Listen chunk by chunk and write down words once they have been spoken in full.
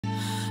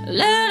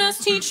Let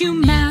us teach you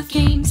math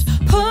games.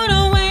 Put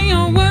away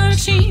your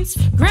worksheets.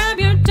 Grab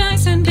your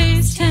dice and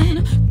base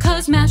 10.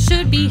 Cause math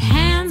should be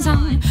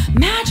hands-on.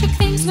 Magic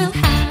things will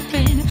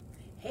happen.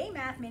 Hey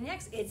Math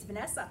Maniacs, it's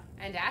Vanessa.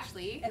 And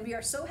Ashley. And we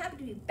are so happy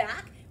to be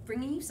back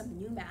bringing you some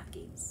new math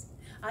games.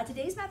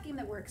 Today's math game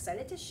that we're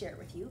excited to share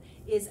with you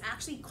is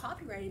actually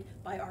copyrighted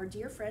by our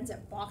dear friends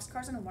at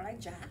Boxcars and One-Eyed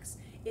Jacks.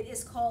 It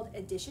is called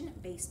Addition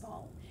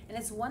Baseball, and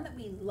it's one that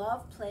we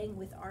love playing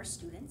with our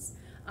students.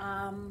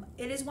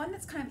 It is one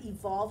that's kind of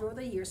evolved over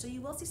the years, so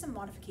you will see some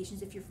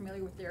modifications if you're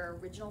familiar with their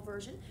original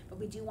version, but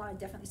we do want to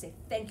definitely say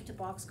thank you to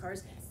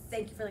Boxcars.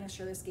 Thank you for letting us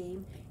share this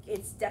game.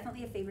 It's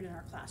definitely a favorite in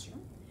our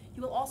classroom.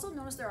 You will also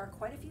notice there are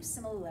quite a few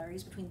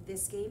similarities between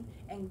this game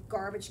and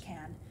Garbage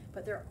Can,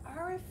 but there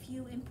are a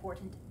few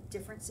important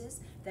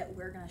differences that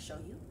we're going to show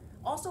you.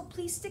 Also,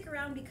 please stick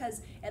around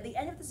because at the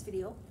end of this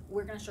video,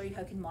 we're going to show you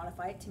how you can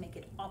modify it to make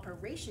it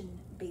Operation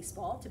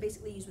Baseball, to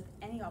basically use with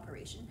any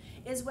operation,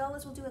 as well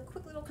as we'll do a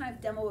quick little kind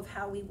of demo of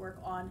how we work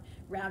on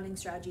rounding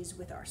strategies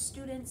with our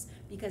students,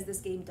 because this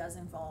game does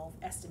involve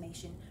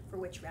estimation, for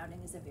which rounding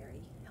is a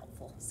very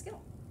helpful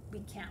skill. We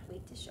can't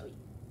wait to show you.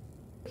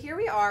 Here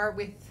we are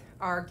with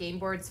our game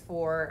boards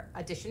for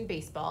Addition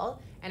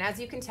Baseball, and as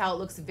you can tell, it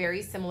looks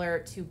very similar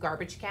to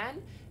Garbage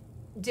Can.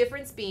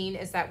 Difference being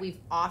is that we've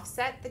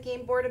offset the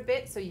game board a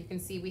bit, so you can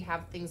see we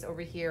have things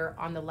over here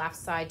on the left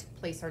side to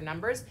place our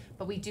numbers,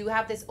 but we do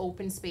have this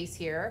open space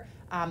here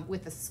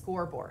with the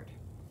scoreboard.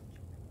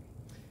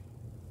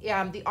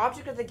 The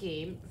object of the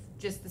game,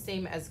 just the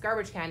same as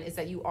Garbage Can, is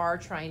that you are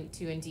trying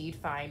to indeed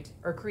find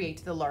or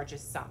create the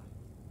largest sum.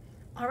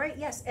 All right,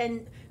 yes,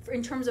 and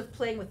in terms of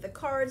playing with the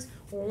cards,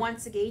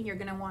 once again, you're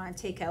gonna wanna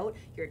take out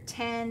your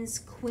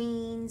 10s,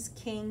 queens,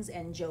 kings,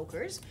 and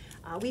jokers.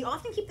 We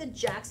often keep the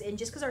jacks in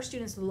just because our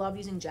students love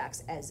using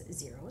jacks as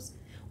zeros.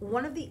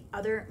 One of the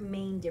other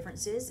main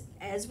differences,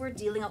 as we're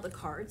dealing out the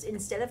cards,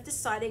 instead of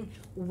deciding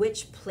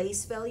which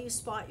place value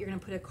spot you're gonna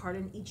put a card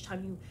in each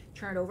time you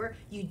turn it over,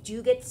 you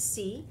do get to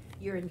see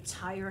your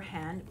entire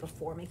hand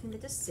before making the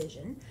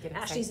decision.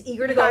 Ashley's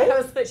eager to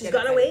go. She's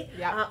gotta wait.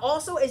 Yeah.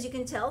 Also, as you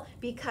can tell,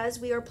 because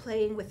we are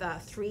playing with a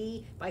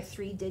 3 by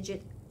 3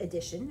 digit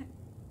addition,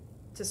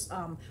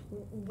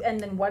 and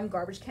then 1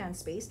 garbage can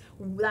space,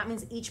 that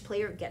means each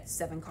player gets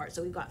 7 cards.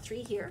 So we've got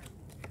 3 here.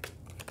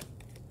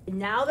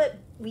 Now that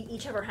we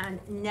each have our hand,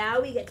 now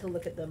we get to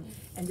look at them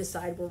and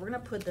decide where we're going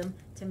to put them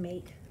to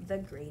make the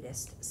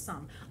greatest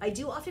sum. I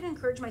do often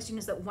encourage my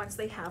students that once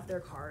they have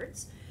their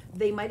cards,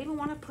 they might even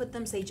want to put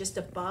them, say, just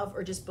above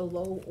or just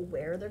below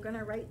where they're going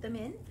to write them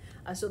in,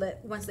 so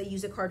that once they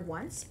use a card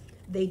once,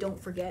 they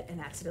don't forget and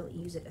accidentally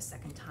use it a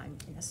second time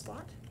in a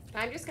spot.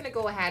 I'm just going to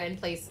go ahead and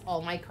place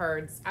all my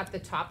cards at the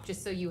top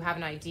just so you have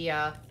an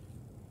idea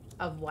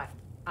of what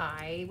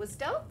I was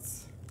dealt.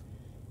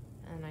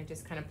 And I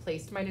just kind of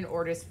placed mine in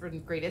orders from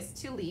greatest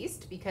to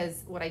least,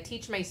 because what I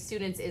teach my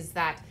students is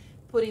that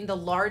putting the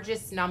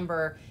largest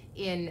number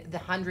in the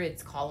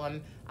hundreds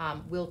column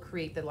will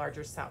create the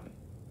larger sum.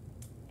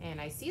 And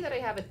I see that I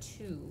have a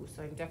 2,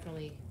 so I'm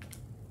definitely,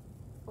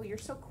 oh, you're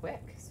so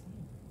quick.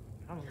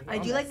 I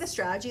do like the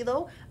strategy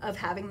though of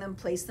having them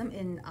place them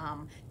in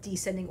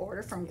descending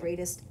order from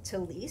greatest to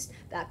least.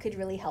 That could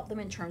really help them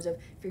in terms of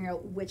figuring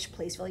out which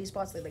place value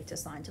spots they like to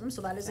assign to them.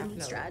 So that is a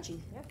neat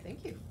strategy. Yeah,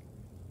 thank you.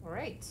 All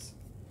right.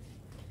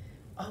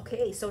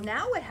 Okay, so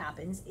now what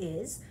happens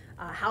is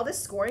how the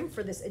scoring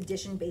for this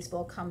Addition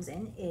Baseball comes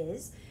in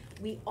is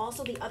the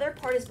other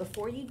part is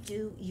before you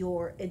do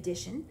your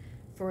addition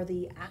for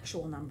the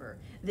actual number.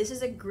 This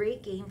is a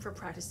great game for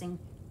practicing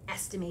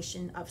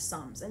estimation of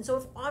sums. And so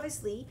if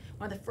obviously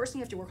one of the first things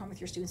you have to work on with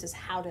your students is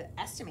how to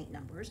estimate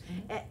numbers,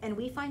 and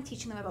we find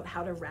teaching them about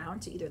how to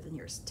round to either the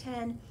nearest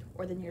 10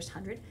 or the nearest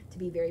 100 to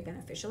be very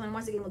beneficial. And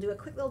once again, we'll do a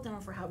quick little demo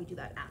for how we do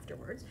that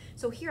afterwards.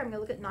 So here I'm going to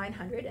look at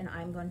 900 and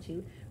I'm going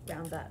to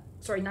round that,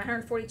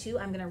 942,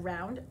 I'm going to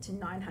round to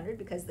 900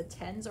 because the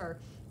 10s are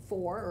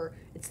 4, or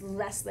it's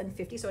less than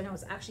 50, so I know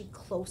it's actually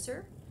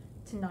closer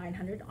to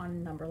 900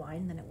 on number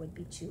line than it would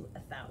be to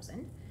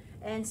 1,000.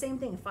 And same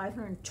thing,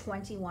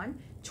 521.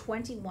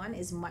 21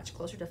 is much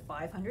closer to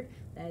 500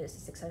 than it is to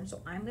 600.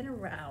 So I'm going to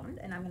round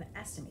and I'm going to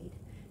estimate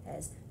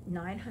as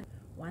 900.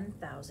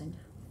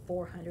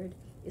 1,400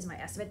 is my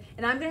estimate.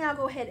 And I'm going to now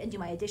go ahead and do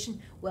my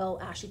addition while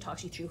Ashley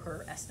talks you through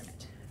her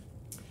estimate.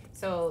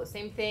 So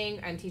same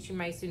thing, I'm teaching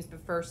my students, but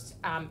first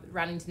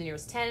rounding to the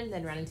nearest 10,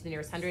 then rounding to the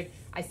nearest 100.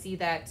 I see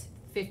that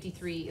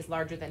 53 is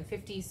larger than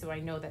 50, so I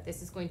know that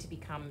this is going to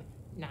become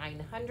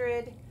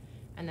 900.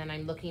 And then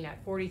I'm looking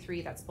at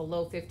 43, that's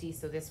below 50,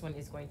 so this one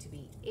is going to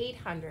be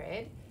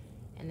 800.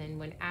 And then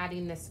when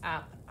adding this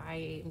up,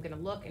 I am going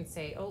to look and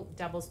say, oh,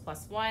 doubles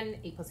plus 1,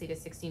 8 plus 8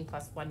 is 16,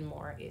 plus 1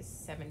 more is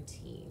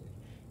 17.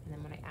 And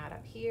then when I add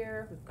up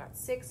here, we've got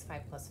 6,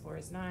 5 plus 4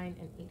 is 9,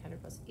 and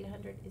 800 plus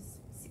 800 is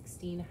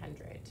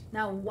 1,600.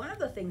 Now, one of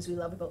the things we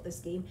love about this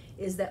game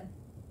is that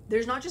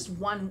there's not just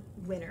one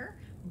winner,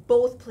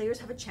 both players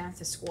have a chance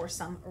to score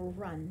some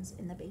runs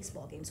in the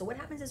baseball game. So what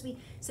happens is we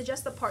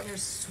suggest the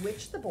partners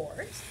switch the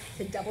boards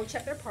to double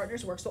check their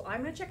partner's work. So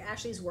I'm going to check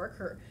Ashley's work,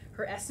 her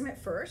estimate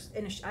first,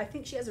 and if I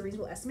think she has a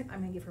reasonable estimate, I'm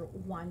going to give her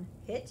 1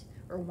 hit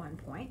or 1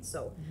 point.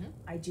 So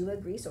I do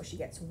agree, so she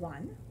gets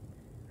 1.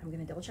 I'm going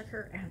to double check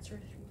her answer.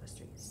 3 plus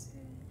 3 is 6.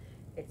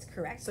 It's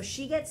correct. So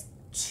she gets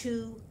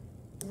 2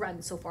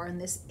 runs so far in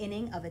this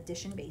inning of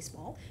addition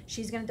baseball.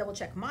 She's going to double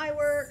check my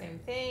work. Same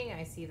thing.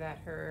 I see that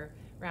her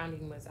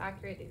rounding was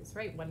accurate. It is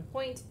right, 1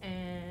 point.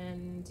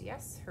 And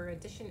yes, her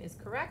addition is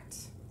correct.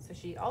 So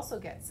she also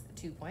gets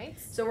 2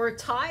 points. So we're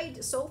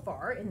tied so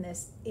far in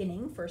this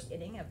inning, first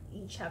inning of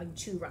each having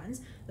 2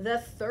 runs. The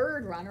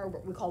third run, or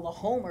what we call the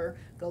homer,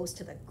 goes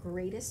to the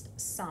greatest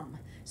sum.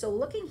 So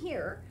looking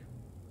here,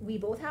 we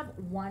both have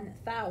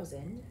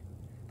 1,000.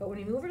 But when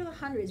we move over to the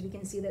hundreds, we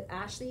can see that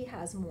Ashley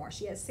has more.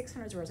 She has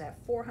 600s, whereas I have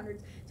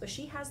 400s. So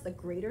she has the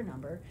greater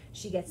number.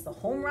 She gets the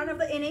home run of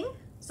the inning.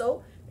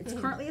 So it's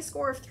currently a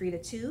score of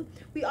 3-2.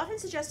 We often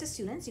suggest to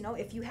students, you know,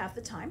 if you have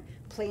the time,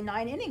 play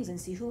 9 innings and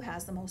see who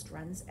has the most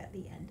runs at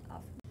the end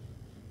of.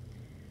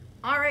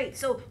 All right,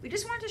 so we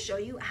just wanted to show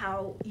you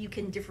how you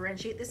can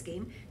differentiate this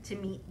game to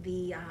meet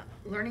the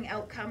learning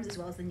outcomes as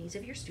well as the needs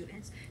of your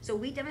students. So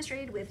we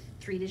demonstrated with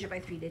 3-digit by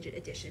 3-digit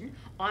addition.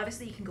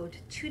 Obviously, you can go to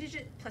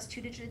 2-digit plus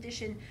 2-digit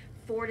addition,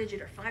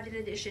 4-digit or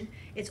 5-digit addition.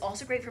 It's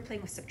also great for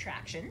playing with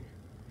subtraction,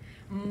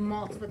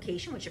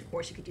 multiplication, which of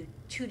course you could do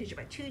 2-digit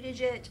by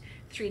 2-digit,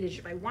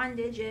 3-digit by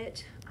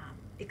 1-digit,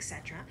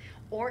 etc.,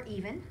 or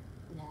even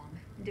long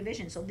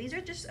division. So these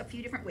are just a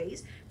few different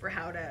ways for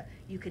how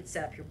you could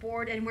set up your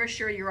board, and we're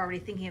sure you're already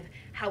thinking of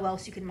how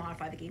else you can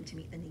modify the game to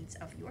meet the needs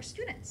of your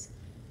students.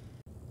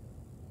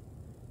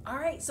 All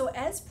right, so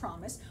as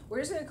promised, we're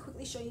just going to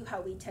quickly show you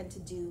how we tend to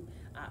do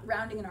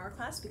rounding in our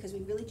class, because we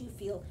really do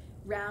feel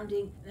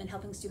rounding and then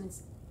helping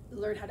students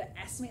learn how to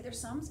estimate their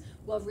sums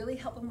will really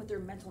help them with their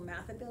mental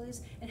math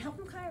abilities and help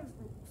them kind of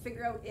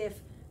figure out if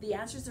the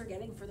answers they're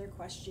getting for their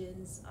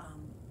questions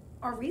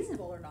are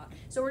reasonable or not.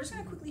 So we're just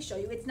going to quickly show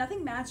you. It's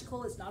nothing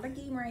magical, it's not a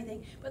game or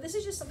anything, but this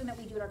is just something that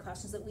we do in our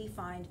classes that we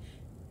find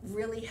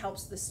really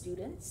helps the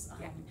students.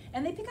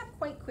 And they pick up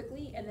quite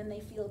quickly, and then they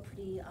feel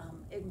pretty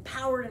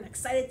empowered and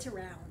excited to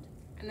round.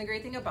 And the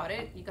great thing about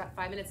it, you got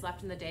 5 minutes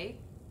left in the day,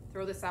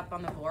 throw this up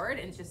on the board,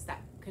 and it's just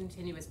that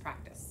continuous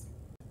practice.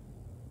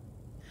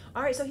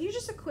 All right, so here's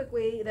just a quick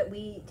way that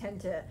we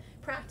tend to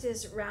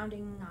practice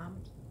rounding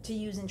to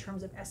use in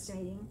terms of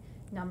estimating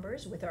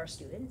numbers with our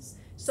students.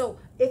 So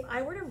if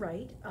I were to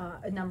write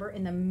a number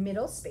in the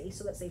middle space,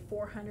 so let's say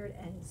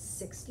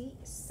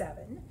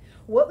 467,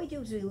 what we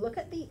do is we look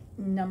at the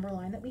number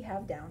line that we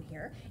have down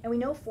here, and we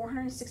know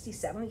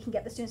 467, we can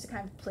get the students to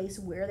kind of place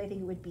where they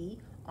think it would be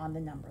on the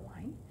number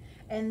line.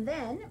 And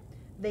then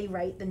they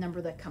write the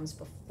number that comes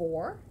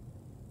before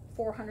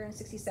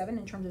 467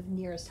 in terms of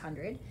nearest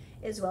hundred,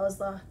 as well as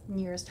the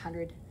nearest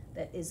hundred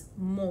that is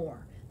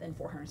more than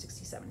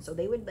 467. So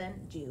they would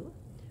then do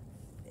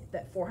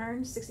that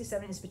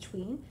 467 is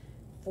between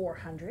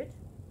 400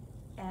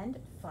 and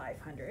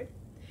 500.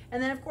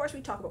 And then of course we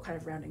talk about kind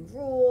of rounding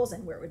rules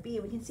and where it would be,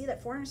 and we can see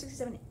that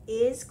 467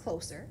 is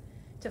closer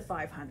to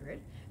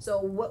 500. So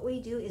what we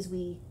do is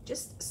we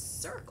just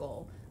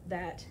circle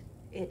that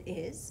it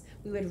is.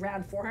 We would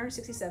round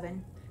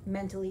 467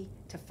 mentally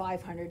to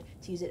 500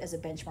 to use it as a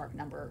benchmark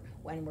number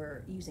when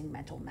we're using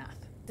mental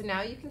math. So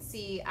now you can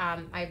see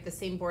I have the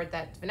same board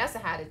that Vanessa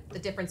had. The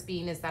difference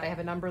being is that I have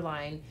a number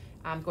line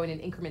going in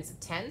increments of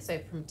 10, so I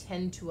have from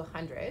 10 to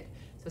 100.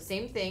 So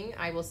same thing,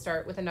 I will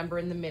start with a number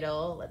in the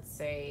middle. Let's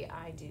say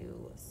I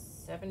do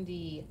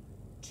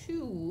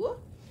 72,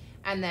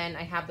 and then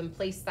I have them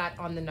place that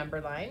on the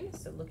number line,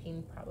 so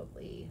looking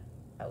probably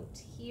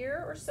out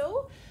here or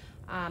so.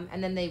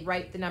 And then they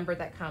write the number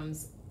that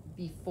comes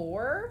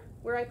before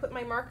where I put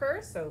my marker,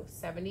 so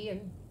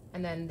 70,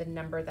 and then the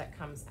number that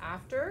comes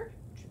after,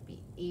 which would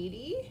be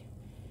 80.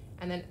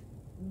 And then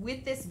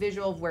with this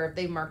visual of where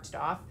they marked it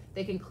off,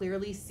 they can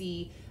clearly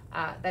see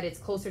that it's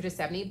closer to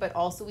 70, but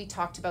also we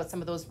talked about some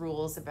of those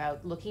rules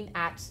about looking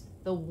at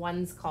the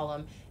ones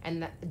column,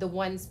 and the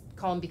ones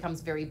column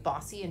becomes very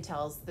bossy and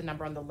tells the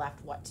number on the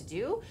left what to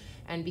do.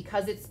 And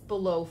because it's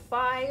below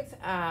 5,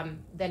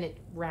 then it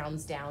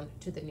rounds down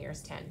to the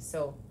nearest 10.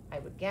 So I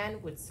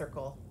would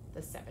circle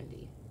the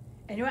 70.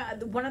 And you know,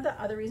 one of the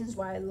other reasons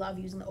why I love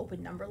using the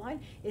open number line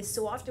is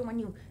so often when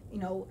you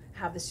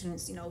have the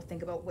students,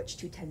 think about which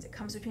 2 tens it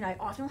comes between. I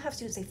often will have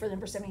students say for the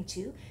number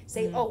 72,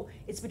 say, oh,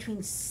 it's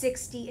between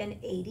 60 and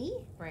 80.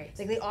 Right. It's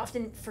like they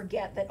often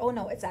forget that, oh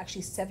no, it's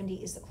actually 70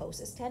 is the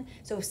closest 10.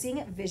 So seeing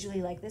it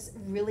visually like this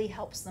really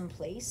helps them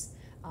place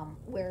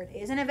where it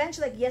is. And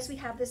eventually, like, yes, we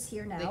have this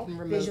here now they can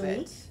remove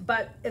visually, it.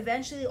 but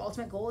eventually the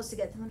ultimate goal is to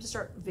get them to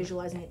start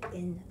visualizing it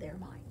in their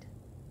mind.